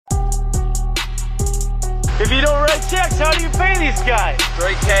If you don't write checks, how do you pay these guys?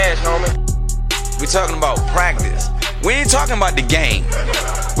 Straight cash, homie. We talking about practice. We ain't talking about the game.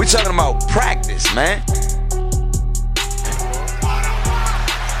 We talking about practice, man.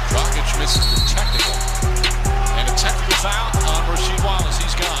 Dragic misses the technical. And a technical foul on Rasheed Wallace.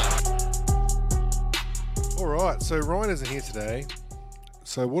 He's gone. All right, so Ryan isn't here today.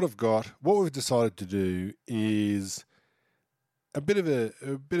 So what we've decided to do is a bit of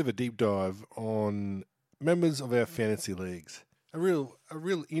a deep dive on members of our fantasy leagues. A real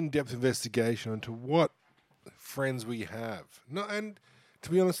in-depth investigation into what friends we have. No, and to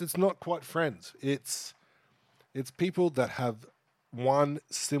be honest, it's not quite friends. It's people that have one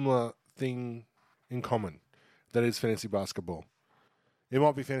similar thing in common. That is fantasy basketball. It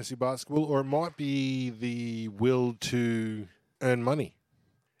might be fantasy basketball, or it might be the will to earn money.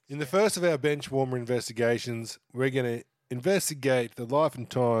 In the first of our bench warmer investigations, we're going to investigate the life and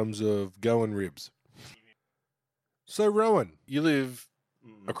times of Goan Ribs. So, Rowan, you live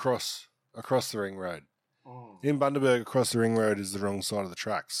across the ring road. In Bundaberg, across the ring road is the wrong side of the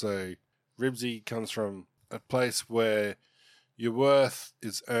track. So, Ribsy comes from a place where your worth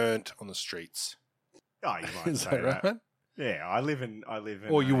is earned on the streets. Oh, you might Is say that that. right? Yeah, I live in.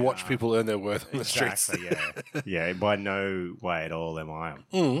 Or you watch people earn their worth on the exactly, streets. yeah, yeah. By no way at all am I.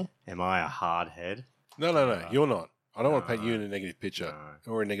 Am I a hard head? No, you're not. I don't want to paint you in a negative picture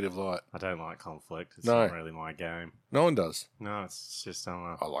or a negative light. I don't like conflict. It's No. not really my game. No one does. No, it's just I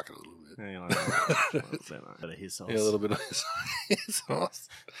like it a little bit. Yeah, like, bit of his sauce. Yeah, a little bit of sauce.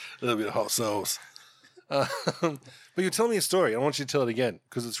 A little bit of hot sauce. But you're telling me a story. I want you to tell it again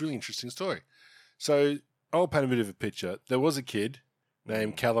because it's a really interesting story. So I'll paint a bit of a picture. There was a kid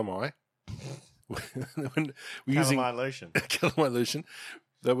named Calamai. Calamine lotion. Calamai Lucian.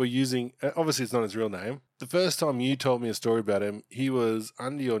 That we're using. Obviously, it's not his real name. The first time you told me a story about him, he was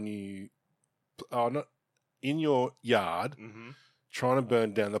under your not in your yard, trying to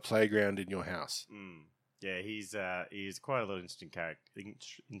burn down the playground in your house. Yeah, he's quite a little interesting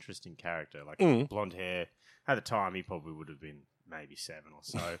character. Like blonde hair. At the time, he probably would have been maybe 7 or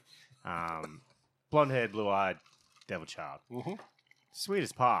so. Blonde haired, blue eyed, devil child. Sweet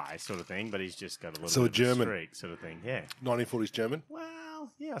as pie, sort of thing. But he's just got a little bit of a streak, sort of thing. Yeah, 1940s German.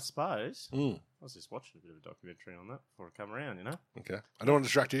 Well, yeah, I suppose. I was just watching a bit of a documentary on that before I come around. Okay, I don't want to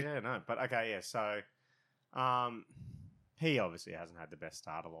distract you. Yeah, no, but okay, yeah. So, he obviously hasn't had the best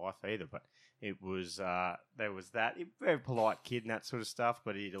start of life either. But it was there was that very polite kid and that sort of stuff.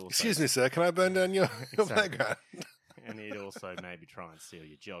 But he'd also Excuse me, sir. Can I burn down your playground? And he'd also maybe try and steal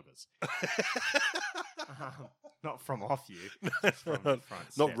your joggers. Not from off you. From the front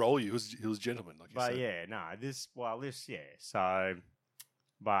Not step. roll you. He was a gentleman, like you But said. yeah, no, yeah. So,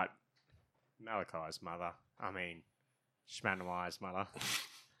 but Malachi's mother, Schmanamai's mother,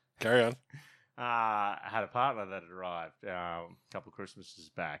 Carry on. had a partner that had arrived a couple of Christmases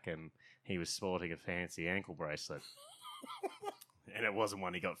back, and he was sporting a fancy ankle bracelet. And it wasn't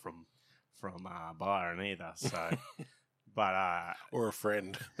one he got from Byron either. So, but Or a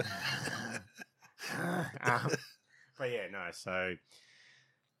friend. but yeah, no. So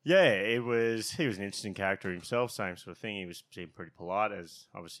yeah, he was an interesting character himself. Same sort of thing. He seemed pretty polite, as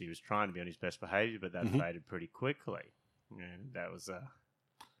obviously he was trying to be on his best behaviour, but that faded pretty quickly. And that was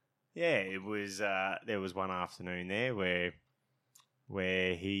it was. There was one afternoon there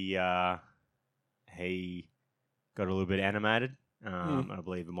where he got a little bit animated. I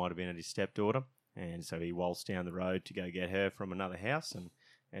believe it might have been at his stepdaughter, and so he waltzed down the road to go get her from another house. And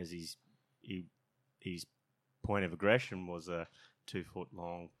as his point of aggression was a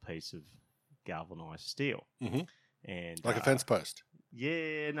 2-foot-long piece of galvanised steel, and Like a fence post.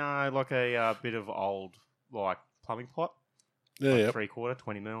 Yeah, no, like a bit of old like plumbing pipe. Yeah, yeah. 3/4,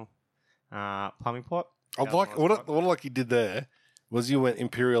 20 mil plumbing pipe. What I like you did there was you went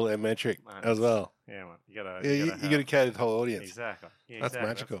imperial and metric as well. Yeah, man. You gotta to cater the whole audience. Exactly. Yeah, That's exactly.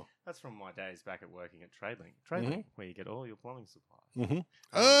 magical. That's from my days back at working at TradeLink, where you get all your plumbing supplies.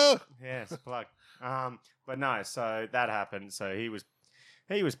 Oh! Yes, plug. But no, so that happened. So he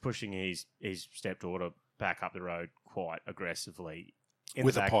was pushing his stepdaughter back up the road quite aggressively.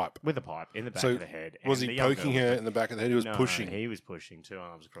 With a pipe in the back So of the head. was And he the young poking girl her in the back of the head? He was No, pushing. He was pushing 2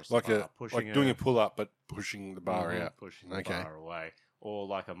 arms across Like the bar, pushing her, doing a pull up, but pushing the bar out. pushing the Okay. bar away, or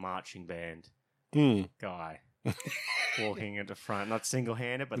like a marching band guy walking at the front, not single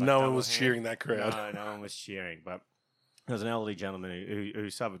handed, but like No one was double-handed. cheering that crowd. No one was cheering. But there was an elderly gentleman who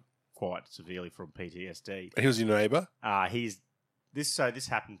suffered quite severely from PTSD. He was your neighbour? This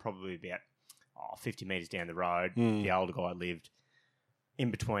happened probably about 50 metres down the road. The older guy lived in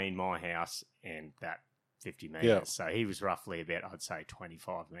between my house and that 50 metres. Yeah. So he was roughly about, I'd say,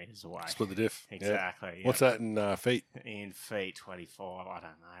 25 metres away. Split the diff. Yeah. Exactly. Yeah. What's that in feet? In feet, 25. I don't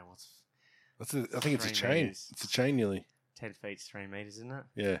know. I think it's a 3 chain. metres. It's a chain nearly. 10 feet's 3 metres, isn't it?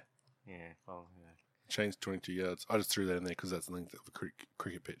 Yeah. Yeah. Well, yeah. Chain's 22 yards. I just threw that in there because that's the length of a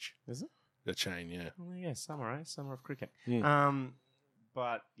cricket pitch. Is it? The chain, yeah. Well, yeah, summer, eh? Summer of cricket. Mm.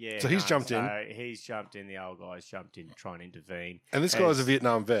 But yeah. So he's jumped in. He's jumped in. The old guy's jumped in to try and intervene. And this guy's a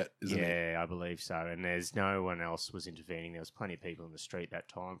Vietnam vet, isn't he? Yeah, I believe so. And there's no one else was intervening. There was plenty of people in the street that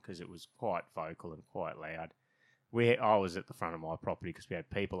time because it was quite vocal and quite loud. I was at the front of my property because we had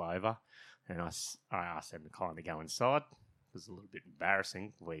people over, and I asked them to kind of go inside. It was a little bit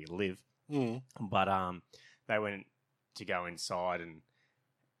embarrassing where you live. Mm. But they went to go inside,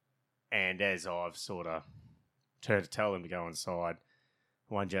 and as I've sort of turned to tell them to go inside,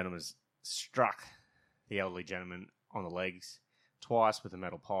 one gentleman's struck the elderly gentleman on the legs twice with a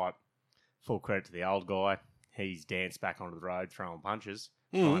metal pipe. Full credit to the old guy. He's danced back onto the road throwing punches,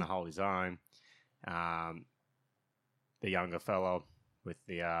 trying to hold his own. The younger fellow with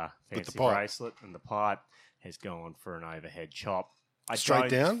the fancy bracelet and the pipe has gone for an overhead chop. I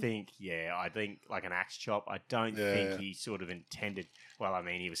think like an axe chop. I don't think he sort of intended. Well, I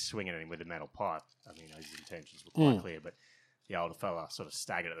mean, he was swinging at him with a metal pipe. I mean, his intentions were quite clear, but the older fella sort of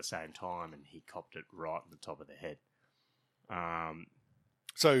staggered at the same time, and he copped it right on the top of the head. And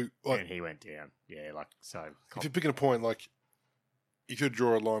he went down. Yeah, like so. If you're picking a point, like you could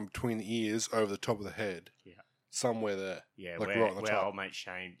draw a line between the ears over the top of the head. Yeah. Somewhere there. Yeah, like where right on the top. old mate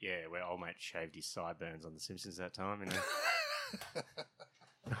Shane. Yeah, where old mate shaved his sideburns on The Simpsons that time. You know.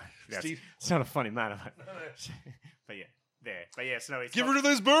 It's not a funny matter, but yeah, there. But yeah, so no, Get rid of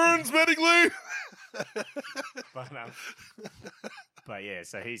those burns, Mattingly. but yeah,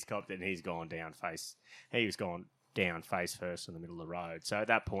 so he's copped it and he's gone down face. He was gone down face first in the middle of the road. So at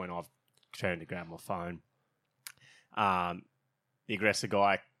that point, I've turned to grab my phone. The aggressor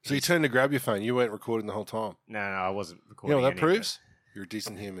guy. So you turned to grab your phone. You weren't recording the whole time. No, I wasn't recording. You know what that proves? You're a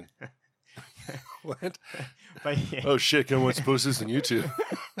decent human. What? But yeah. Oh shit! Can I watch post this on YouTube?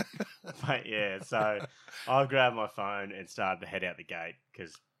 But yeah, so I grabbed my phone and started to head out the gate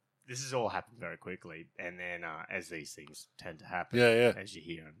because this has all happened very quickly. And then, as these things tend to happen, as you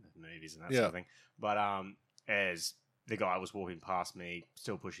hear in the movies and that sort of thing. But as the guy was walking past me,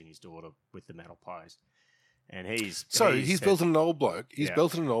 still pushing his daughter with the metal post, and he's built an old bloke. He's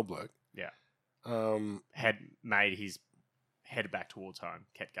built an old bloke. Yeah. Had made his headed back towards home,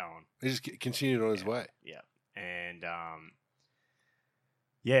 kept going. He just continued on his way. Yeah. And,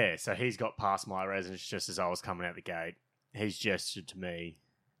 so he's got past my residence just as I was coming out the gate. He's gestured to me,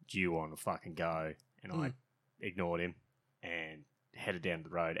 do you want to fucking go? And I ignored him and headed down the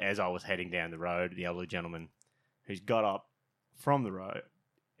road. As I was heading down the road, the elderly gentleman who's got up from the road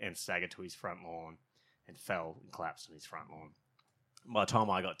and staggered to his front lawn and fell and collapsed on his front lawn. By the time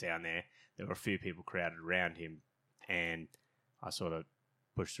I got down there were a few people crowded around him, and I sort of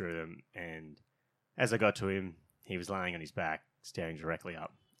pushed through them, and as I got to him, he was laying on his back, staring directly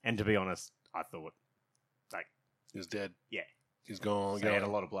up. And to be honest, I thought, like... He was dead? Yeah. He's gone. So he had a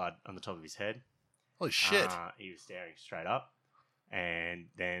lot of blood on the top of his head. Holy shit. He was staring straight up. And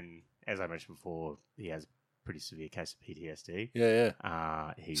then, as I mentioned before, he has a pretty severe case of PTSD. Yeah.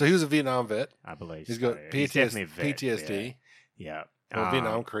 So he was a Vietnam vet? I believe He's got PTSD. Yeah. Or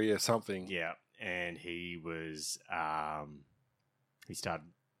Vietnam, Korea, something. Yeah. And he was... he started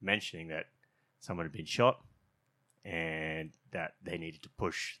mentioning that someone had been shot and that they needed to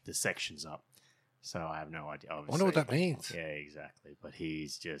push the sections up. So I have no idea. I wonder what that means. Yeah, exactly. But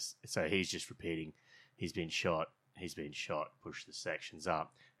he's just repeating, he's been shot, push the sections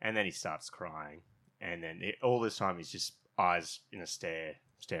up. And then he starts crying. And then all this time he's just eyes in a stare,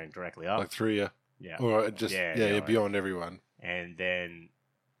 staring directly up. Like through you. Yeah. Or just, beyond everyone. And then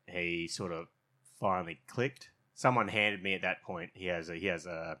he sort of finally clicked. Someone handed me at that point. He has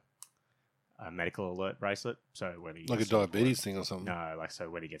a medical alert bracelet. So when he like a diabetes thing or something. No, like so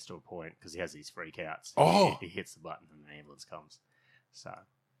when he gets to a point because he has these freakouts. Oh, he hits the button and the ambulance comes. So,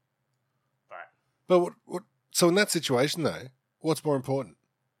 but what? So in that situation though, what's more important?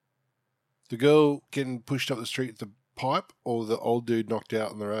 The girl getting pushed up the street with the pipe, or the old dude knocked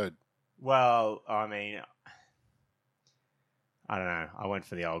out on the road? Well, I mean, I don't know. I went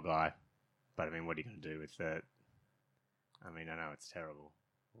for the old guy, but I mean, what are you going to do with the? I mean, I know it's terrible.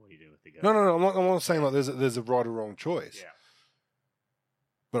 What do you do with the guy? No. I'm not saying like there's a right or wrong choice. Yeah.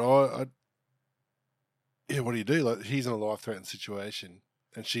 But what do you do? Like he's in a life-threatening situation,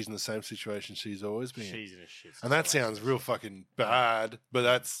 and she's in the same situation she's always been. She's in a shit situation. And that sounds real fucking bad, but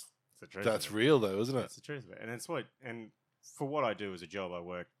that's the truth. That's real though, isn't it? That's the truth of it. And it's and for what I do as a job, I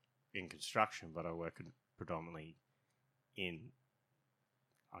work in construction, but I work in predominantly in,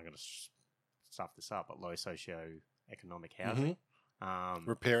 I'm going to stuff this up, but low socio-economic housing.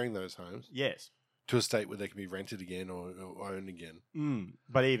 Repairing those homes Yes. to a state where they can be rented again or owned again.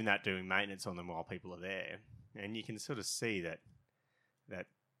 But even that, doing maintenance on them while people are there. And you can sort of see that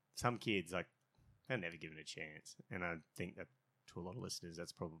some kids, like, they're never given a chance. And I think that to a lot of listeners,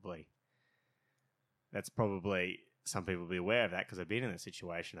 that's probably some people will be aware of that because they've been in that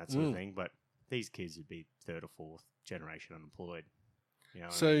situation, that sort of thing. But these kids would be third or fourth generation unemployed. You know,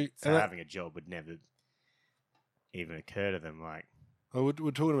 So having a job would never even occur to them. Like, we're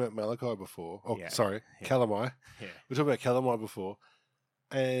talking about Malachi before. Oh, Yeah. sorry, Yeah. Calamai. yeah, We're talking about Calamai before,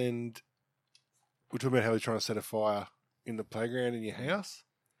 and we're talking about how he's trying to set a fire in the playground in your house.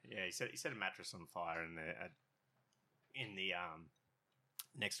 yeah. He set a mattress on fire in the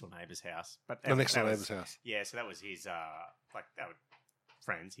next door neighbour's house. But The next door that neighbour's was- house. Yeah, so that was his like that would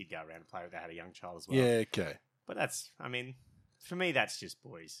friends. He'd go around and play with. They had a young child as well. Yeah, okay. But that's, I mean, for me, that's just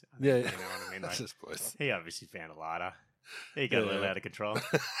boys. I Yeah, think, you know what I mean. that's Like, just boys. he obviously found a lighter. He got a little Yeah. out of control.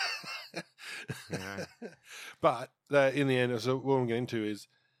 You know? But in the end, so what I'm getting to is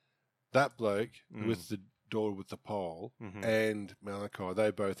that bloke with the door with the pole Mhm. and Malachi,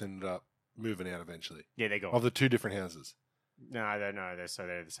 they both ended up moving out eventually Yeah, they got of the two different houses. no, they're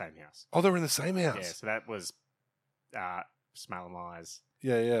the same house. Oh, they were in the same house. Yeah, so that was Smalamai's.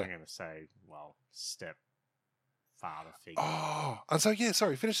 Yeah, I'm yeah. going to say, well, stepfather figure. Oh, and so yeah,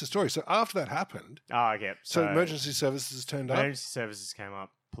 sorry, finish the story. So after that happened, Oh, okay. so emergency services turned up. Emergency services came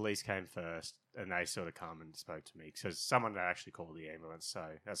up. Police came first, and they sort of come and spoke to me because someone had actually called the ambulance.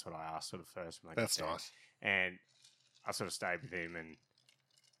 So that's what I asked sort of first when they That's got there. nice. And I sort of stayed with him,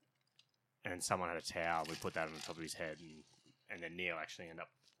 and someone had a towel. We put that on the top of his head, and then Neil actually ended up.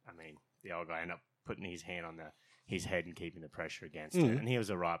 I mean, the old guy ended up putting his hand on his head and keeping the pressure against it. And he was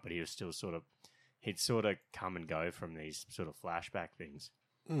all right, but he was still he'd sort of come and go from these sort of flashback things.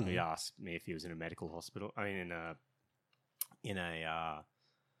 He asked me if he was in a medical hospital. I mean, in a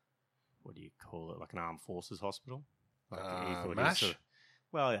what do you call it? Like an armed forces hospital. Like he thought he was MASH? sort of-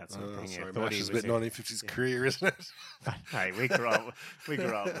 well, that sort of thing. Sorry, Thought MASH he is a was bit in- 1950s career, isn't it? Hey, we grew up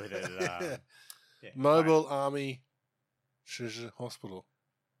with it. Yeah. Mobile Army Hospital.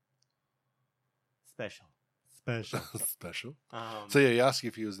 Special. Special. Um, So yeah, you asked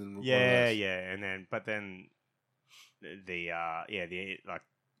if he was in. one of yeah, those. yeah, and then the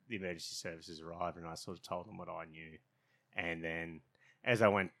emergency services arrived, and I sort of told them what I knew, and then as I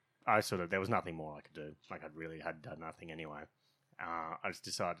went, there was nothing more I could do. Like had done nothing anyway. I just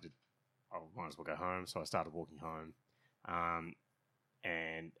decided I might as well go home, so I started walking home.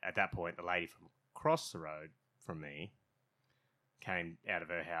 And at that point, the lady from across the road from me came out of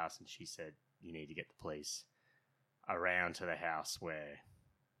her house, and she said, "You need to get the police around to the house where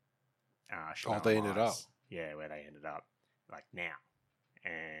they ended up. Yeah, where they ended up, like now."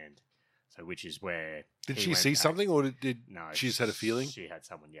 And so, which is where Did he she went see back. something, or did No, she just had a feeling? She had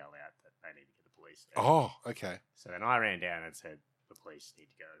someone yell out that they need to get the police there. Oh, okay. So then I ran down and said, "The police need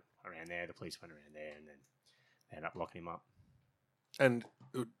to go around there." The police went around there, and then they ended up locking him up. And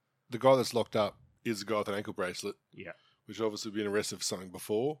the guy that's locked up is the guy with an ankle bracelet, Yeah. which obviously been arrested for something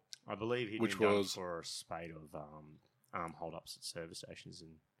before. I believe he'd Which been done was- for a spate of hold-ups at service stations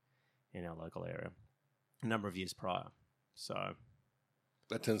in our local area a number of years prior. So,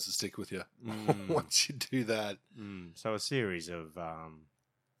 That tends to stick with you once you do that. so a series of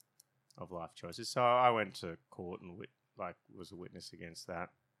life choices. So I went to court and was a witness against that.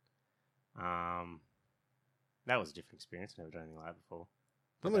 That was a different experience. Never done anything like that before.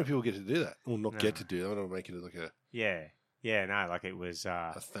 Not many people get to do that, or not No. get to do that. I don't make it like a Yeah, no, like it was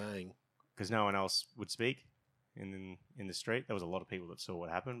thing. because no one else would speak in the street. There was a lot of people that saw what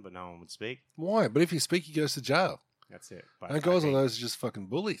happened, but no one would speak. Why? But if you speak, he goes to jail. That's it. But And I guys on think- those are just fucking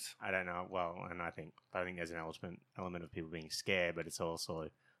bullies. I don't know. Well, and I think there's an element of people being scared, but it's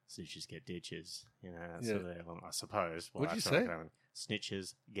also snitches get ditches. You know, that's Yeah. sort of the element, I suppose. Well, What'd you that's what I say? found.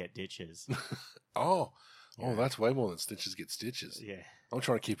 Snitches get ditches. Oh, Yeah. that's way more than stitches get stitches. Yeah. I'm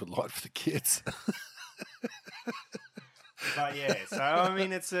trying to keep it light for the kids. But yeah, so I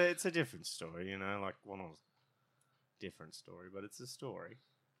mean, it's a different story, you know, like not a different story, but it's a story.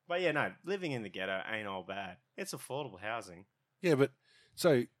 But yeah, no, living in the ghetto ain't all bad. It's affordable housing. Yeah, but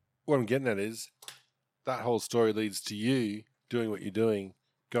so what I'm getting at is that whole story leads to you doing what you're doing,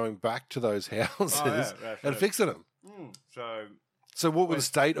 going back to those houses that's and right. fixing them. So So what were the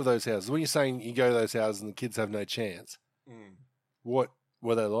state of those houses? When you're saying you go to those houses and the kids have no chance, what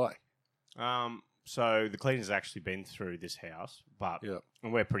were they like? So the cleaners actually been through this house, but Yeah.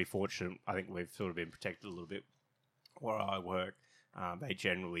 and we're pretty fortunate. I think we've sort of been protected a little bit where I work. They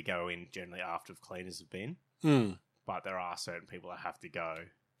generally go in after cleaners have been, but there are certain people that have to go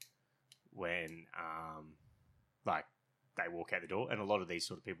when like they walk out the door, and a lot of these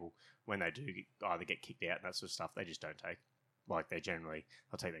sort of people, when they do either get kicked out and that sort of stuff, they just don't take. Like they'll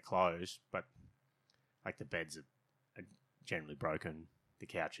take their clothes, but like the beds are generally broken, the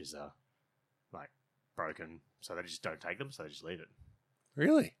couches are like broken, so they just don't take them, so they just leave it.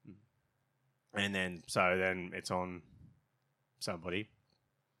 Really? And then it's on somebody,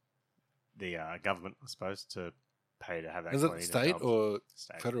 the government, I suppose, to pay to have that. Is it state or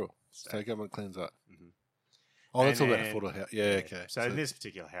federal? State government cleans up. Mm-hmm. Oh, that's all about affordable house. Yeah, okay. So in this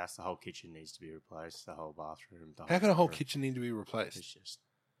particular house, the whole kitchen needs to be replaced, the whole bathroom. How can a whole kitchen need to be replaced? It's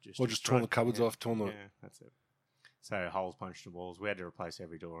just torn the cupboards off, Yeah, that's it. So holes punched in walls. We had to replace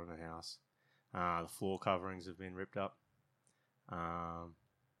every door in the house. The floor coverings have been ripped up.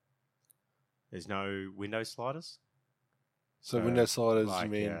 There's no window sliders. So window sliders, like,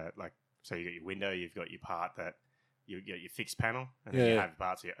 you mean? So you got your window, you've got your part that you get your fixed panel, and then you have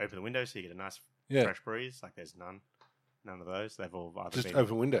parts where you open the window so you get a nice fresh breeze. Like there's none of those. They've all either just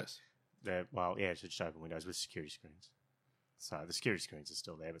open windows. It's just open windows with security screens. So the security screens are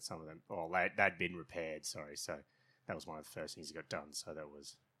still there, but some of them, they'd been repaired. Sorry, so that was one of the first things that got done. So that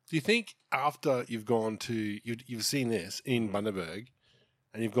was. Do you think after you've gone to you've seen this in Bundaberg,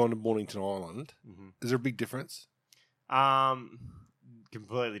 and you've gone to Mornington Island, is there a big difference?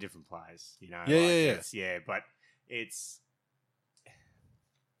 Completely different players, you know. But it's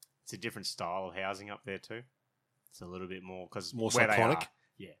a different style of housing up there too. It's a little bit more because more cyclonic.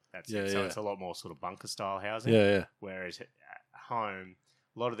 That's it. So it's a lot more sort of bunker style housing. Yeah. Whereas at home,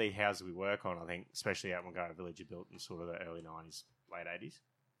 a lot of the houses we work on, I think, especially out in Mangara Village, are built in sort of the early 90s, late 80s.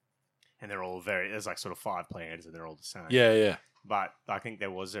 And they're all there's like sort of 5 plans and they're all the same. Yeah. But I think there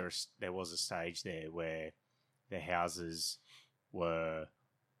was a stage there where the houses were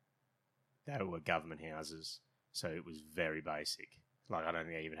government houses. So it was very basic. Like I don't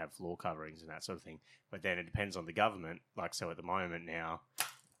think they even have floor coverings and that sort of thing. But then it depends on the government. Like so at the moment now,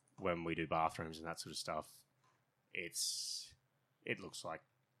 when we do bathrooms and that sort of stuff, it looks like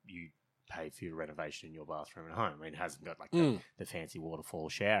you pay for your renovation in your bathroom at home. I mean, it hasn't got like the fancy waterfall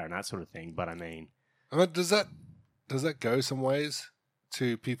shower and that sort of thing. But I mean, does that go some ways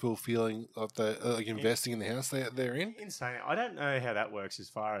to people feeling like they're investing in the house they're in? Insane. I don't know how that works as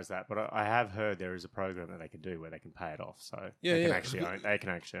far as that, but I have heard there is a program that they can do where they can pay it off. So they can actually own.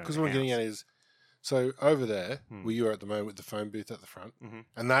 Because what I'm getting at is, so over there where you are at the moment with the phone booth at the front,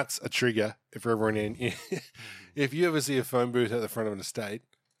 and that's a trigger if everyone in. If you ever see a phone booth at the front of an estate,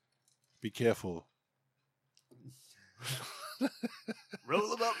 be careful.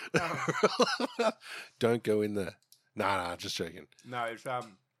 Roll them up. Don't go in there. Nah, just joking. No, it's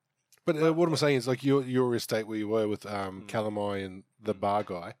But what I'm saying is, like your estate where you were with Calamai and the bar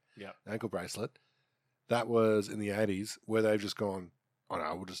guy, ankle bracelet, that was in the 80s where they've just gone, oh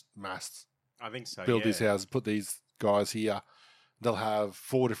no, we'll just mass. I think so. Build these houses, put these guys here. They'll have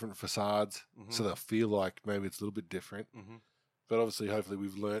 4 different facades, so they'll feel like maybe it's a little bit different. But obviously, hopefully,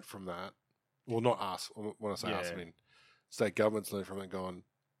 we've learnt from that. Well, not us. When I say us, I mean state governments learned from it. Going,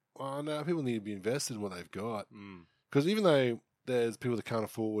 well, no, people need to be invested in what they've got. Because even though there's people that can't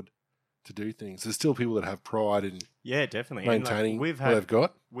afford to do things, there's still people that have pride in definitely maintaining what they've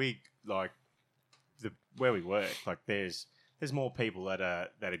got. We like where we work. Like there's more people that are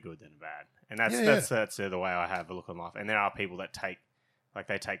good than bad, and that's the way I have a look on life. And there are people that take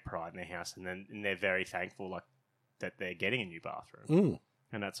pride in their house, and they're very thankful like that they're getting a new bathroom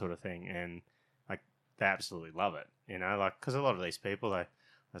and that sort of thing, and like they absolutely love it. You know, like because a lot of these people,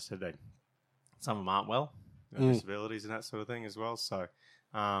 some of them aren't well. Disabilities and that sort of thing as well. So,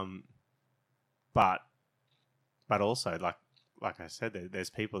 but also like I said, there's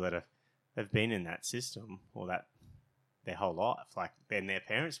people that have been in that system or that their whole life, like then their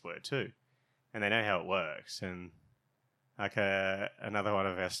parents were too, and they know how it works. And like another one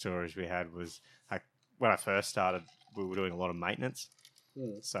of our stories we had was like when I first started, we were doing a lot of maintenance.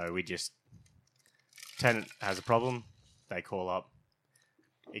 So we just tenant has a problem, they call up.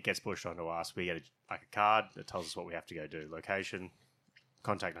 It gets pushed onto us. We get a card that tells us what we have to go do. Location,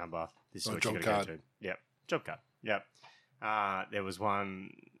 contact number. This is what you got to go to. Yep. Job card. Yep. There was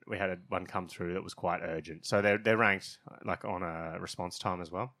one. We had one come through that was quite urgent. So they're ranked like on a response time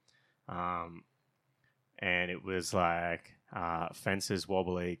as well. And it was like fences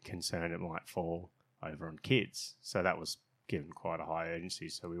wobbly, concerned it might fall over on kids. So that was given quite a high urgency.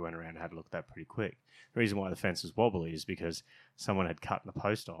 So we went around and had a look at that pretty quick. The reason why the fence was wobbly is because someone had cut the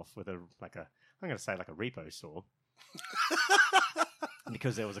post off with I'm going to say like a repo saw,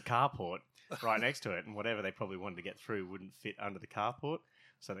 because there was a carport right next to it, and whatever they probably wanted to get through wouldn't fit under the carport,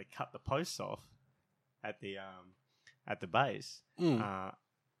 so they cut the posts off at the base,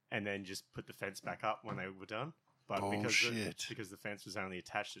 and then just put the fence back up when they were done. But because the fence was only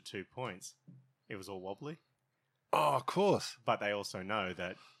attached at 2 points, it was all wobbly. Oh, of course. But they also know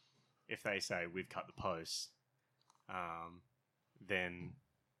that if they say we've cut the posts, then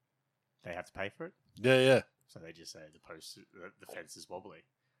they have to pay for it. Yeah. So they just say the fence is wobbly.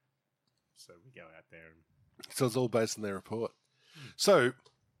 So we go out there and So it's all based on their report. So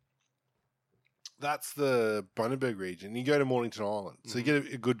that's the Bundaberg region. You go to Mornington Island. So you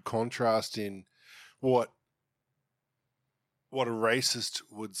get a good contrast in what a racist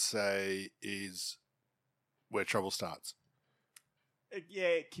would say is where trouble starts.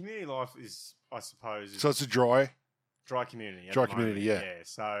 Yeah, community life is, I suppose, So it's a dry community. at Dry the moment. community, yeah.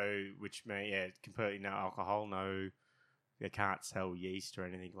 So, which means, completely no alcohol, no, they can't sell yeast or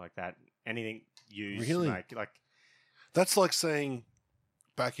anything like that. Anything used Really? to make, like, That's like saying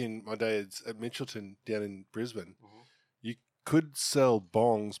back in my days at Mitchelton down in Brisbane, you could sell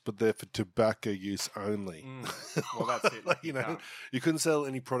bongs, but they're for tobacco use only. well, that's it. Like, You know, can't- you couldn't sell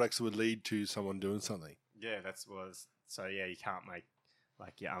any products that would lead to someone doing something. yeah, so yeah, you can't make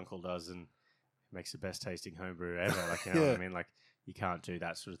like your uncle does and makes the best tasting homebrew ever. Like, you know what I mean? Like, you can't do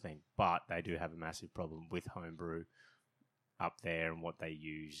that sort of thing. But they do have a massive problem with homebrew up there, and what they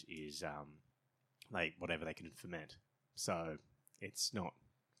use is like whatever they can ferment. So it's not.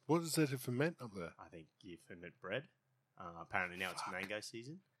 What is there to ferment up there? I think you ferment bread. Apparently now it's mango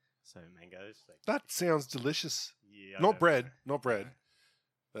season, so mangoes. Like, That sounds delicious. yeah, I Not don't bread. know. Not bread.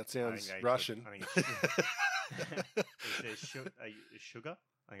 That I sounds think they Russian. I think it's there's sugar.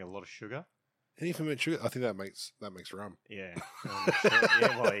 I think a lot of sugar. Any fermented sugar? I think that makes rum. Yeah.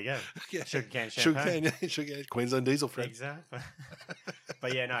 Yeah. Well, there you go. Yeah. Sugar cane Sugar champagne. cane, sugar cane, Queensland diesel, friend. Exactly.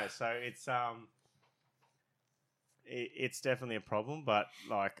 But yeah, no. So it's definitely a problem. But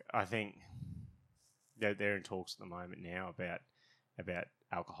like, I think they're in talks at the moment now about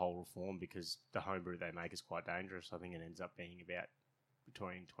alcohol reform, because the homebrew they make is quite dangerous. I think it ends up being about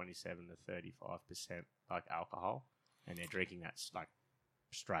between 27 to 35% like alcohol, and they're drinking that like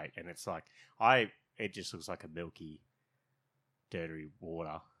straight, and it's like it just looks like a milky, dirty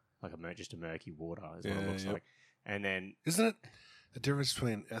water, like just a murky water is what it looks like. And then Isn't it a difference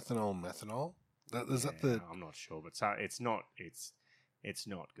between ethanol and methanol? Is that the? I'm not sure, but so it's not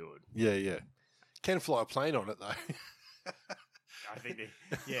good. Yeah. Can fly a plane on it though. I think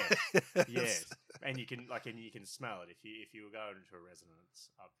yes, and you can smell it if you were going into a residence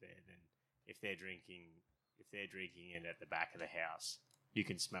up there. Then if they're drinking it at the back of the house, you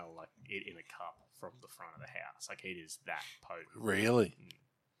can smell like it in a cup from the front of the house. Like, it is that potent. Really?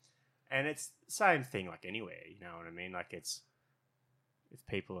 And it's the same thing like anywhere. You know what I mean? Like, it's if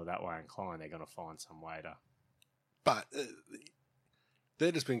people are that way inclined, they're going to find some way to. But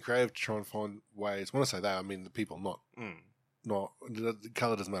they're just being creative to try and find ways. When I say that, I mean the people, not the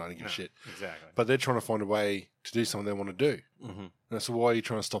colour doesn't matter. I don't give a shit. Exactly. But they're trying to find a way to do something they want to do. Mm-hmm. And so why are you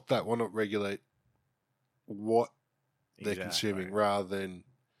trying to stop that? Why not regulate what they're consuming rather than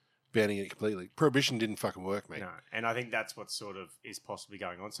banning it completely? Prohibition didn't fucking work, mate. No, and I think that's what sort of is possibly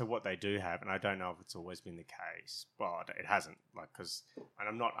going on. So what they do have, and I don't know if it's always been the case, well, it hasn't, like, and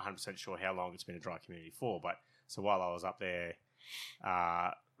I'm not 100% sure how long it's been a dry community for, but so while I was up there,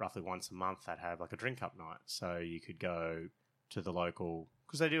 roughly once a month, they'd have like a drink up night. So you could go to the local,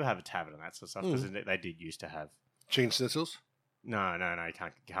 because they do have a tavern and that sort of stuff, because they did used to have. Chicken schnitzels? No, you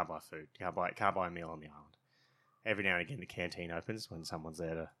can't buy food. You can't buy a meal on the island. Every now and again, the canteen opens when someone's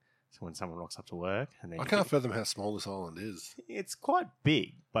there to. So when someone rocks up to work, and then I can't fathom how small this island is. It's quite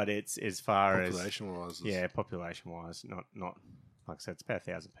big, but it's as far Population-wise. Yeah, population-wise, not like I said, it's about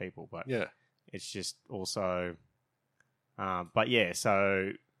 1,000 people, but Yeah. it's just also. But yeah,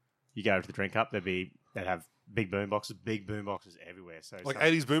 so you go to the drink up, they'd have big boom boxes everywhere. So Like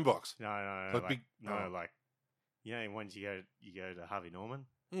 80s boombox. No, Like big- like you know, once you go to Harvey Norman,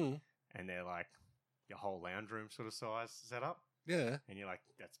 and they're like your whole lounge room sort of size set up. Yeah. And you're like,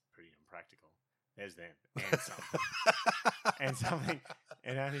 that's pretty impractical. There's them. And something. And something.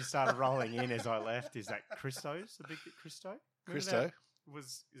 And only started rolling in as I left is that Christo's, the big Christo. Christo?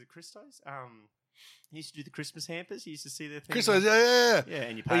 Is it Christo's? He used to do the Christmas hampers. You used to see their thing. Christo's, yeah. Yeah,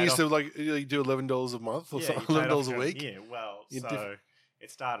 and you I pay used to like you do $11 a month or something, $11 a week. Yeah, well, so it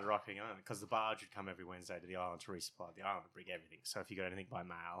started rocking on because the barge would come every Wednesday to the island to resupply the island and bring everything. So if you got anything by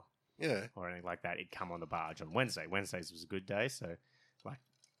mail, or anything like that, it'd come on the barge on Wednesday. Wednesdays was a good day, so like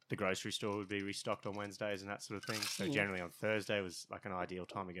the grocery store would be restocked on Wednesdays and that sort of thing. So generally on Thursday was like an ideal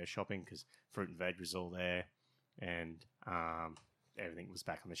time to go shopping because fruit and veg was all there, and everything was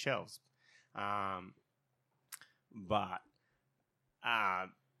back on the shelves. But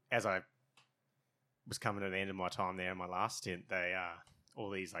as I was coming to the end of my time there in my last stint, they all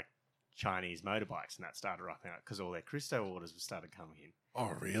these like Chinese motorbikes and that started rocking out because all their Christo orders started coming in.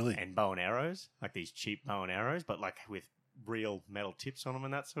 Oh, really? And bow and arrows, like these cheap bow and arrows, but like with real metal tips on them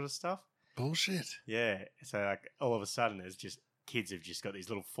and that sort of stuff. Bullshit. Yeah. So like all of a sudden, there's just kids have just got these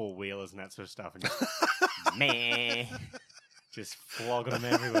little 4-wheelers and that sort of stuff, and just meh, just flogging them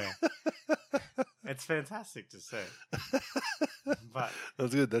everywhere. It's fantastic to see. But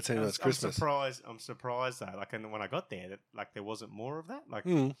That's good. That's how it's Christmas. I'm surprised though. Like, and when I got there, that like there wasn't more of that. Like,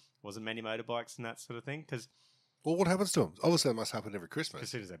 wasn't many motorbikes and that sort of thing. Because Well, what happens to them? Obviously, it must happen every as Christmas.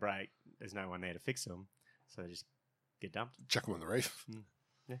 soon as they break, there's no one there to fix them, so they just get dumped. Chuck them on the reef.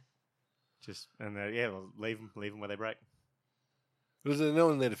 Just and well, leave them where they break. Was there no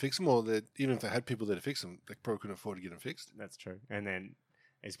one there to fix them, or that even if they had people there to fix them, they probably couldn't afford to get them fixed? That's true. And then,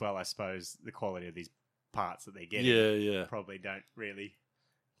 as well, I suppose the quality of these parts that they get Yeah. probably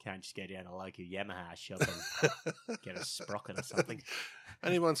can't just go down to a local Yamaha shop and get a sprocket or something.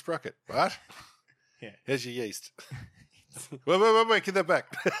 Only one sprocket. What? Yeah. Here's your yeast. Wait, get that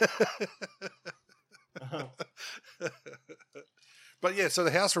back. But yeah, so the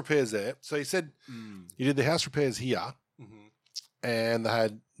house repairs there. So you said you did the house repairs here, and they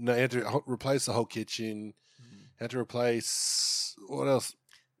had to replace the whole kitchen, had to replace, what else?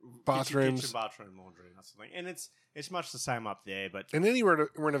 Bathrooms. Kitchen, bathroom, laundry, that sort of thing. And it's much the same up there, but And any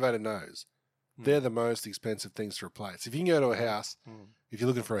renovator knows they're the most expensive things to replace. If you can go to a house, if you're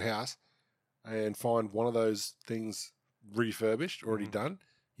looking for a house, and find one of those things refurbished, already done,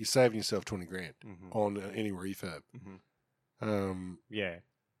 you're saving yourself 20 grand on any refurb. yeah.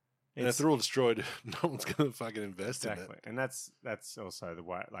 And if they're all destroyed, no one's going to fucking invest in it. And that's also the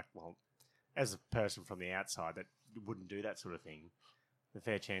way, like, well, as a person from the outside that wouldn't do that sort of thing, the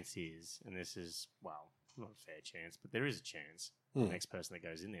fair chance is, and this is, well, not a fair chance, but there is a chance the next person that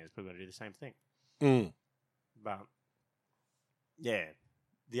goes in there is probably going to do the same thing. But, yeah,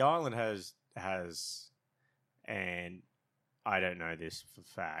 the island has, and I don't know this for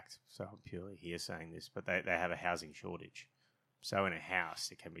fact, so I'm purely here saying this, but they have a housing shortage. So in a house,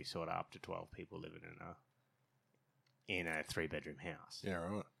 it can be sort of up to 12 people living in a 3-bedroom house. Yeah,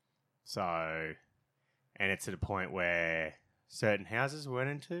 right. So, and it's at a point where certain houses we went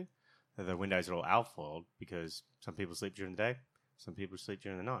into, the windows are all alfoiled because some people sleep during the day, some people sleep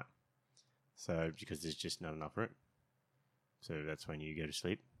during the night. So, because there's just not enough room. So that's when you go to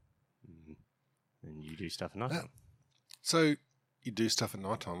sleep and you do stuff at night time. So you do stuff at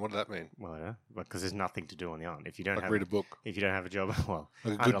night time. What does that mean? Well, yeah, because there's nothing to do on the island. If you don't read a book. If you don't have a job, well,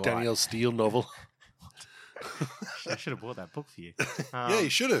 Like a good Danielle Steele novel. I should have bought that book for you. Yeah, you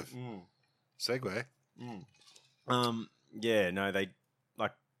should have. Segue. Yeah, no,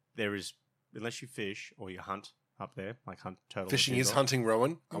 there is, unless you fish or you hunt up there, like hunt turtle. Fishing is hunting,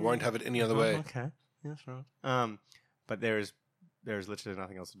 Rowan. I won't have it any other way. Okay, yeah, that's right. But there is literally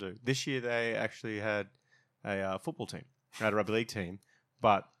nothing else to do. This year they actually had a football team, they had a rugby league team,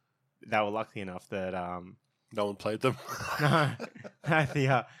 but they were lucky enough that No one played them.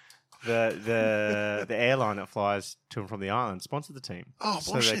 the airline that flies to and from the island sponsored the team. Oh,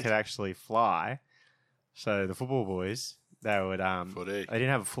 so bullshit. they could actually fly. So the football boys, they would Footy. they didn't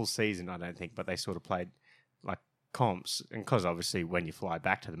have a full season, I don't think, but they sort of played like comps, and because obviously when you fly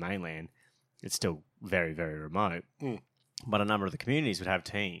back to the mainland, it's still very, very remote. But a number of the communities would have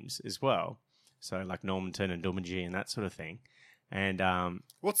teams as well. So like Normanton and Doomadgee and that sort of thing. And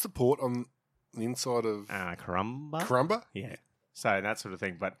What's the port on the inside of Karumba? Karumba? Yeah. So that sort of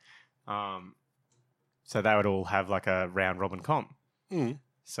thing. But so they would all have like a round robin comp.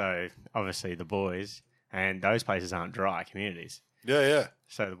 So obviously the boys, and those places aren't dry communities. Yeah.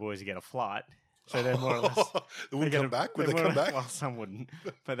 So the boys would get a flight. So they're more or less. They wouldn't come back? Would they come back? Well, some wouldn't.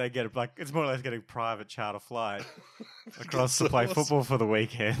 But they get it's more or less getting a private charter flight across to play football for the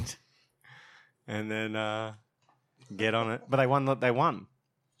weekend. And then get on it. But they won.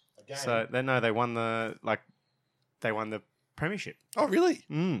 So they won the premiership. Oh, really?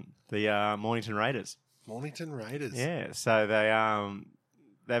 The Mornington Raiders. Mornington Raiders. Yeah. So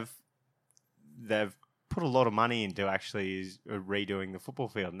they've put a lot of money into actually redoing the football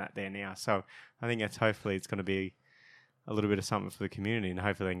field and that there now. So I think hopefully it's going to be a little bit of something for the community, and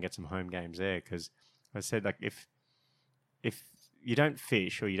hopefully they can get some home games there. Because I said, like, if you don't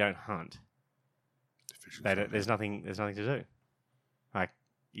fish or you don't hunt, there's nothing to do. Like,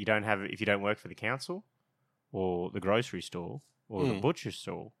 if you don't work for the council or the grocery store or the butcher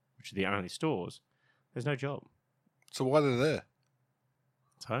store, which are the only stores, there's no job. So why are they there?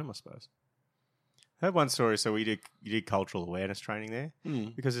 It's home, I suppose. heard one story. So you did cultural awareness training there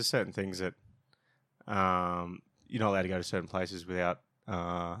because there's certain things that you're not allowed to go to certain places without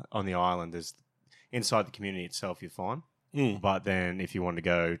on the island. There's inside the community itself, you're fine. But then if you want to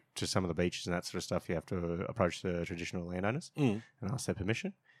go to some of the beaches and that sort of stuff, you have to approach the traditional landowners and ask their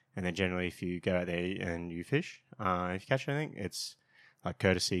permission. And then generally, if you go out there and you fish, if you catch anything, it's like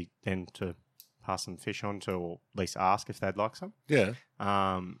courtesy then to pass some fish on to, or at least ask if they'd like some. Yeah.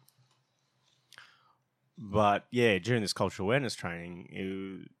 But yeah, during this cultural awareness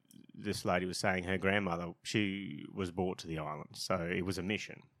training, this lady was saying her grandmother, she was brought to the island, so it was a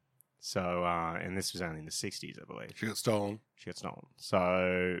mission. So, and this was only in the 60s, I believe. She got stolen.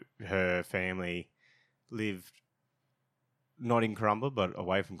 So her family lived not in Corumba, but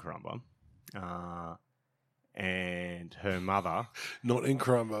away from Corumba. And her mother... Not in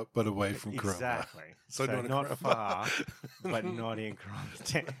Corumba, but away from Corumba. Exactly. So not far, but not in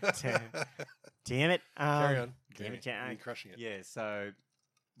Corumba. Damn it. Carry on. Damn it, You're crushing it. Yeah, so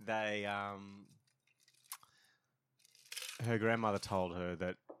they... her grandmother told her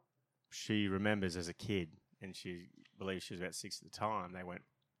that she remembers as a kid, and she believes she was about 6 at the time, they went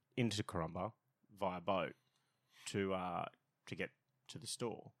into Corumba via boat to get to the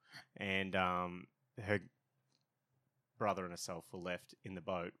store. And her brother and herself were left in the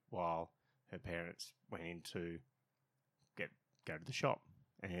boat while her parents went in to go to the shop.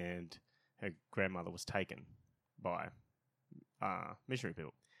 And her grandmother was taken by missionary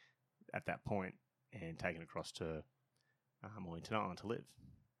people at that point and taken across to Mornington Island to live.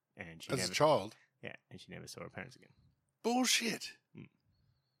 And she As a child? Yeah, and she never saw her parents again. Bullshit.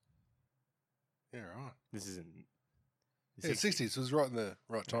 Yeah, right. This is in the Yeah, 60s. It was right in the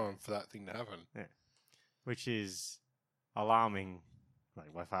right time for that thing to happen. Yeah. Which is alarming.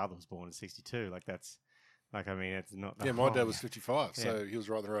 Like, my father was born in 62. Like, that's... Like, I mean, it's not... Yeah, my dad was 55, so he was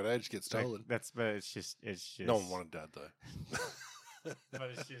right at the right age to get stolen. But it's just... No one wanted dad, though.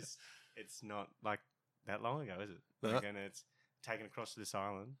 But it's not, like, that long ago, is it? No. Like, and it's taken across to this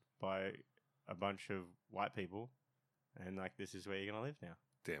island by a bunch of white people, and, like, this is where you're going to live now.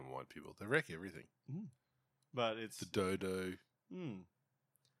 Damn white people. They wreck everything. But it's... The dodo.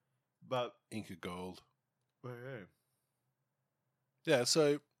 But... Inca gold. Well, Yeah,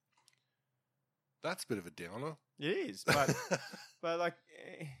 so... That's a bit of a downer. It is, but like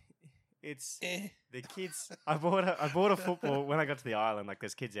it's the kids. I bought a football when I got to the island. Like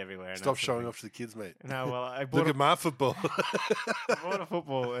there's kids everywhere. And Stop showing off to the kids, mate. No, well, I Look at my football. I bought a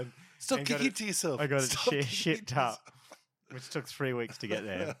football and Stop kicking it to yourself. I got it shipped up, which took 3 weeks to get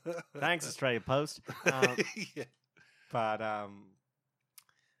there. Thanks, Australia Post. Yeah. But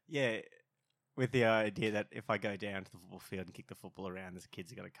yeah, with the idea that if I go down to the football field and kick the football around, the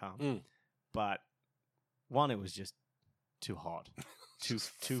kids are going to come. But one, it was just too hot, too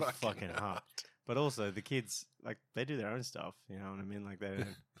fucking hot. But also, the kids, like, they do their own stuff. You know what I mean? Like they.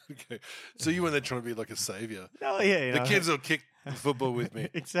 Okay, so you went there trying to be like a savior. Oh yeah, you The know. kids will kick the football with me.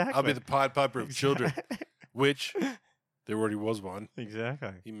 Exactly. I'll be the Pied Piper of children, which there already was one.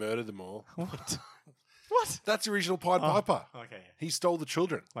 Exactly. He murdered them all. What? What? That's the original Pied Piper. Okay. Yeah. He stole the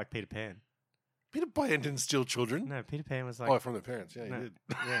children. Like Peter Pan. Peter Pan didn't steal children. No, Peter Pan was like. Oh, from their parents. Yeah, No, he did.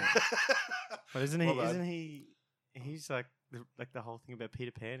 yeah. But isn't he? My bad. Isn't he? He's like the whole thing about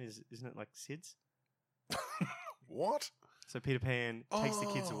Peter Pan isn't it like SIDS? What? So Peter Pan takes the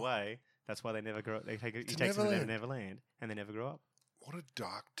kids Oh. away. That's why they never grow up. He takes them to Neverland. Neverland, and they never grow up. What a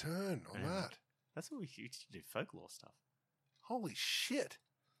dark turn on Yeah. that. That's what we used to do, folklore stuff. Holy shit.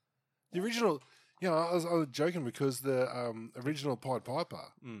 The original, I was joking because the original Pied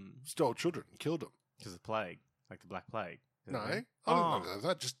Piper stole children and killed them. Because of the plague, like the Black Plague. No, I Isn't don't it? know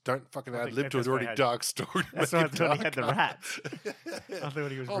that. Just don't fucking I ad think lib to that's an why already I had- dark story. That's Make why I it thought he had the darker. rats. I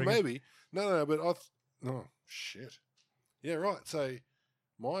thought he was Oh, bringing... maybe. No, but oh, shit. Yeah, right. So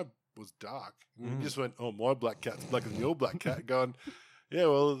my was dark. And we just went, oh, my black cat's blacker than your black cat. Going, yeah,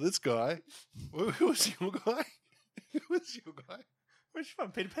 well, this guy. Who was your guy? Who was your guy? Which one?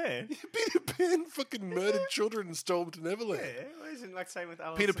 Peter Pan? Peter Pan fucking murdered children and stole them to Neverland. Yeah, well, isn't it like same with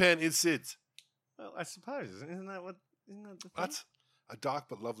Alice? Peter Pan is Sid's. Well, I suppose isn't that what? Isn't that the thing? That's a dark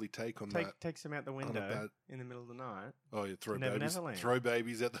but lovely take on that. Takes them out the window bad- in the middle of the night. Oh, you throw Never babies, Neverland. throw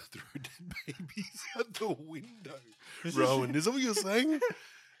babies out throw dead babies out the window. This is- Rowan, is that what you're saying?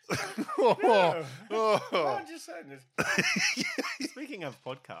 No. Oh. No, I'm just saying this. Speaking of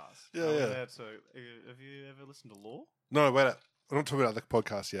podcasts, Yeah, I was yeah. out to- have you ever listened to Law? No, wait up. I'm not talking about the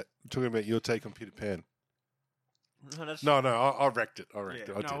podcast yet. I'm talking about your take on Peter Pan. No, that's No, I wrecked it. I wrecked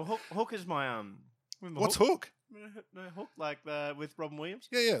yeah. it. I No, did. Hook is my remember What's Hook? No, Hook, like with Robin Williams.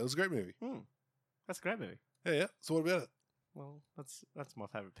 Yeah, it was a great movie. That's a great movie. Yeah. So what about it? Well, that's my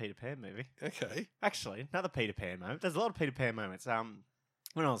favourite Peter Pan movie. Okay. Actually, another Peter Pan moment. There's a lot of Peter Pan moments.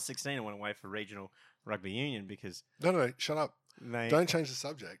 When I was 16, I went away for regional rugby union because No, shut up. they... Don't change the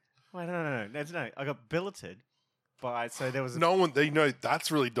subject. Wait, no. I got billeted by... So there was... No one,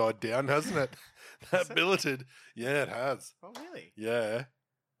 that's really died down, hasn't it? That billeted. Yeah, it has. Oh, really? Yeah.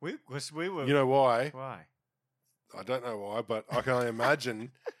 We were... You know why? Why? I don't know why, but I can only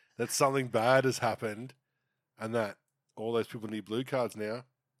imagine that something bad has happened and that all those people need blue cards now.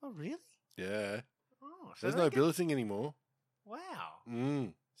 Oh, really? Yeah. Oh, so There's they no get- billeting anymore. Wow.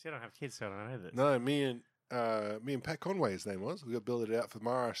 Mm. See, I don't have kids, so I don't know this. No, me and Pat Conway, his name was. We got billeted out for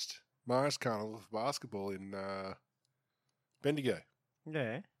Marist Carnival for basketball in Bendigo.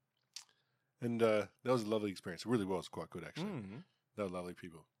 Yeah. And that was a lovely experience. It really was quite good, actually. Mm. They were lovely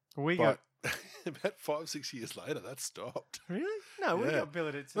people. We But got... about 5-6 years later, that stopped. Really? No, we Yeah. got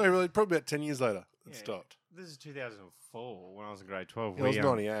billeted to... No, really, probably about 10 years later, it Yeah. stopped. This is 2004 when I was in grade 12. It was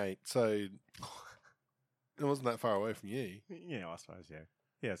 98, so it wasn't that far away from you. Yeah, I suppose, yeah.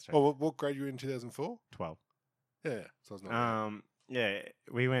 Yeah, that's right. Oh, what grade were you in 2004? 12. Yeah, so I was not. Yeah,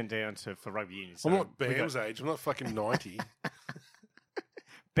 we went down for rugby union. So I'm not we got- Bam's age. I'm not fucking 90.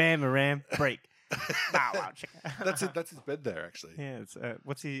 Bam, Ram, break. Bow, wow, chick. That's it. That's his bed there, actually. Yeah, it's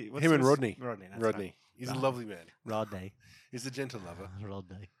what's he? What's Him and his- Rodney. Rodney. That's Rodney. right. He's a Right. lovely man. Rodney. He's a gentle lover.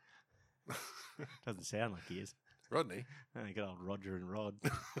 Rodney. Doesn't sound like he is. Rodney. Oh, you got old Roger and Rod.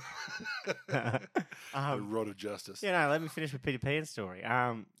 A rod of justice. Yeah, no. Let me finish with Peter Pan's story.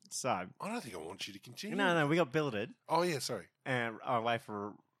 So I don't think I want you to continue. no, we got billeted Oh, yeah, sorry. and away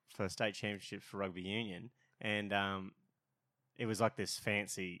for state championships for rugby union, and it was like this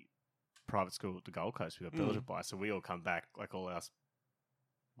fancy private school at the Gold Coast we got billeted by. So we all come back, like all us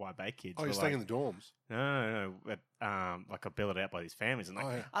White Bay kids. Oh, were you're staying like, in the dorms. No. Like got billeted out by these families, and like,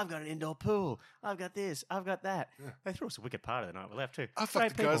 Oh, yeah. I've got an indoor pool, I've got this, I've got that. Yeah. They threw us a wicked party the night we left too. I Great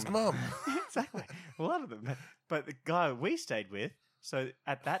fucked the guy's people. mum. Exactly, a lot of them. But the guy we stayed with, so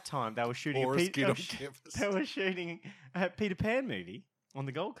at that time they were shooting Or a a kid on campus. they were shooting a Peter Pan movie on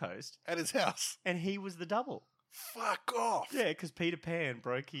the Gold Coast, At his house. and he was the double. Fuck off. Yeah, because Peter Pan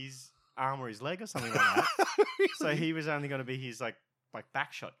broke his arm or his leg or something like that. So he was only going to be his like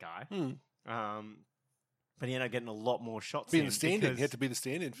backshot guy. But he ended up getting a lot more shots. Being in the stand-in. because- He had to be the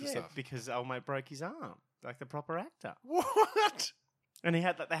stand-in for yeah, stuff. because old mate broke his arm, like the proper actor. What? And he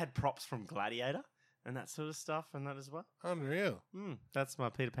had they had props from Gladiator and that sort of stuff and that as well. Unreal. That's my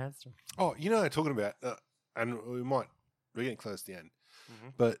Peter Pan story. Oh, talking about, and we're getting close to the end,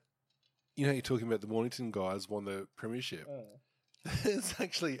 Mhm. but you're talking about the Mornington guys won the premiership. There's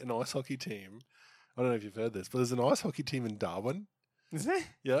actually an ice hockey team. I don't know if you've heard this, but there's an ice hockey team in Darwin. Is it?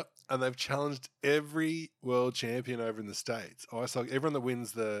 Yep. And they've challenged every world champion over in the States. Ice hockey, everyone that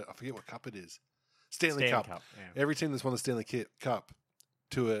wins I forget what cup it is. Stanley Cup. Yeah. Every team that's won the Stanley Cup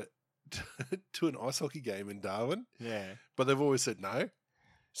to to an ice hockey game in Darwin. Yeah. But they've always said no.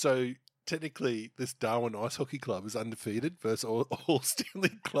 So technically, this Darwin Ice Hockey Club is undefeated versus all Stanley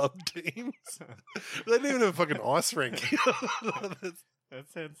Club teams. They don't even have a fucking ice rink. That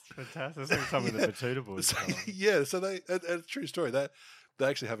sounds fantastic. That's like something the Batuta boys So, call. yeah, so it's a true story. They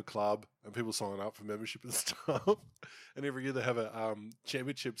actually have a club and people sign up for membership and stuff. And every year they have a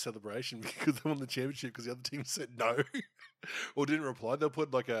championship celebration because they won the championship because the other team said no or didn't reply. They'll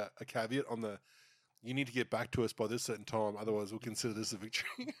put like a caveat on you need to get back to us by this certain time, otherwise we'll consider this a victory.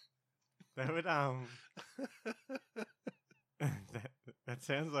 That would that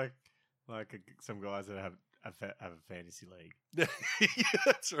sounds like some guys that have a fantasy league Yeah,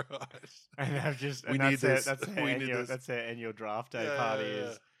 that's right. and have just We and need that's this. their We need annual this. that's their annual draft day Yeah, party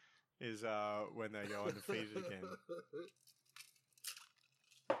yeah, is when they go undefeated again.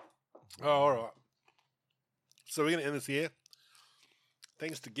 Oh, all right. So we're going to end this here.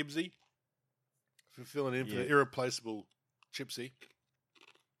 Thanks to Gibbsy for filling in for the Yeah. irreplaceable Chipsy.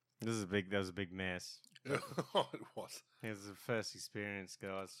 That was a big mess. Oh, it was. It was the first experience,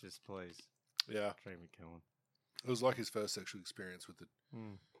 guys. Just please Yeah. treat me Cohen. It was like his first sexual experience with it.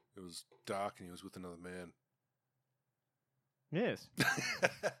 Mm. It was dark and he was with another man. Yes.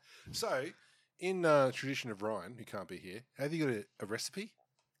 So, in tradition of Ryan, who can't be here, have you got a recipe?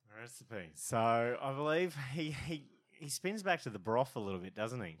 Recipe. So I believe he spins back to the broth a little bit,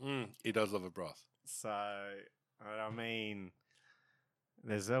 doesn't he? He does love a broth. So I mean,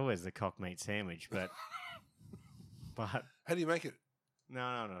 there's always the cock meat sandwich, but How do you make it? no,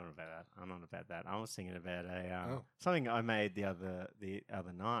 I'm not about that. I'm not about that. I was thinking about Oh. something I made the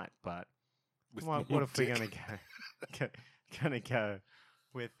other night. But With what more if we're dick? gonna go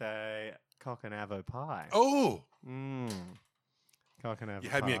with a cock and avo pie? Oh! Cock and You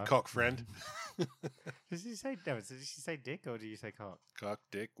had me at cock, friend. Did she say dick or did you say cock? Cock,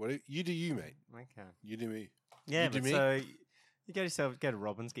 dick. You do you, mate. Okay. You do me. Yeah, You do but me? so you go to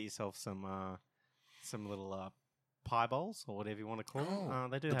Robbins, get yourself some little pie bowls or whatever you want to call them. Oh,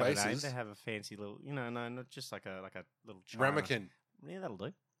 They do the have a name. bases. They have a fancy little, no, not just like a little china. Ramekin. Yeah, that'll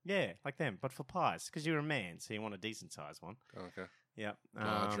do. Yeah, like them, but for pies, because you're a man, so you want a decent sized one. Oh, okay. Yep.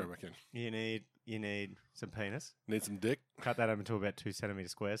 Large ramekin. You need some penis. Need some dick. Cut that up into about 2 centimeter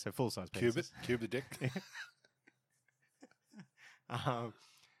squares, so full size penis. Cube it. Cube the dick.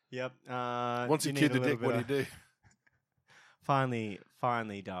 Yep. Once you need cube a the little dick, what do bit you do?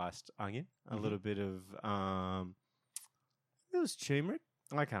 finely diced onion, a little bit of it was turmeric.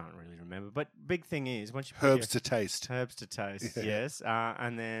 I can't really remember, but big thing is once you put Herbs to taste. herbs to taste, Yeah. yes,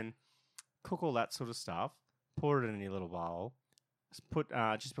 and then cook all that sort of stuff. Pour it in your little bowl. Put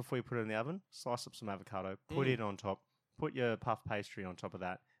just before you put it in the oven, slice up some avocado, put it on top. Put your puff pastry on top of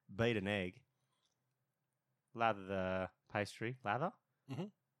that. Beat an egg. Lather the pastry.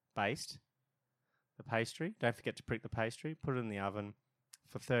 Baste the pastry. Don't forget to prick the pastry. Put it in the oven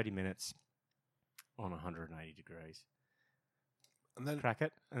for 30 minutes on 180 degrees. And then, Crack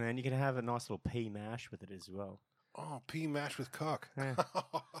it, and then you can have a nice little pea mash with it as well. pea mash with cock. Yeah.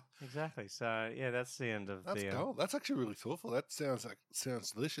 Exactly. So yeah, that's the end of That's the. gold. That's actually really thoughtful. That sounds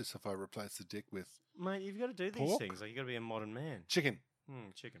delicious. If I replace the dick with Mate, you've got to do these Pork? things. Like you got to be a modern man. chicken.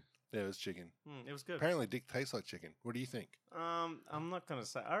 Chicken. Yeah, it was chicken. It was good. Apparently, dick tastes like chicken. What do you think? I'm not gonna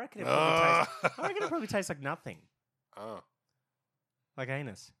say. I reckon it Ah. probably tastes. I reckon it probably tastes like nothing, Oh. like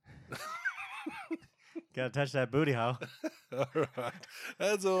anus. Gotta touch that booty hole. All right.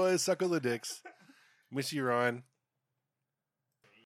 As always, suck all the dicks. Miss you, Ryan.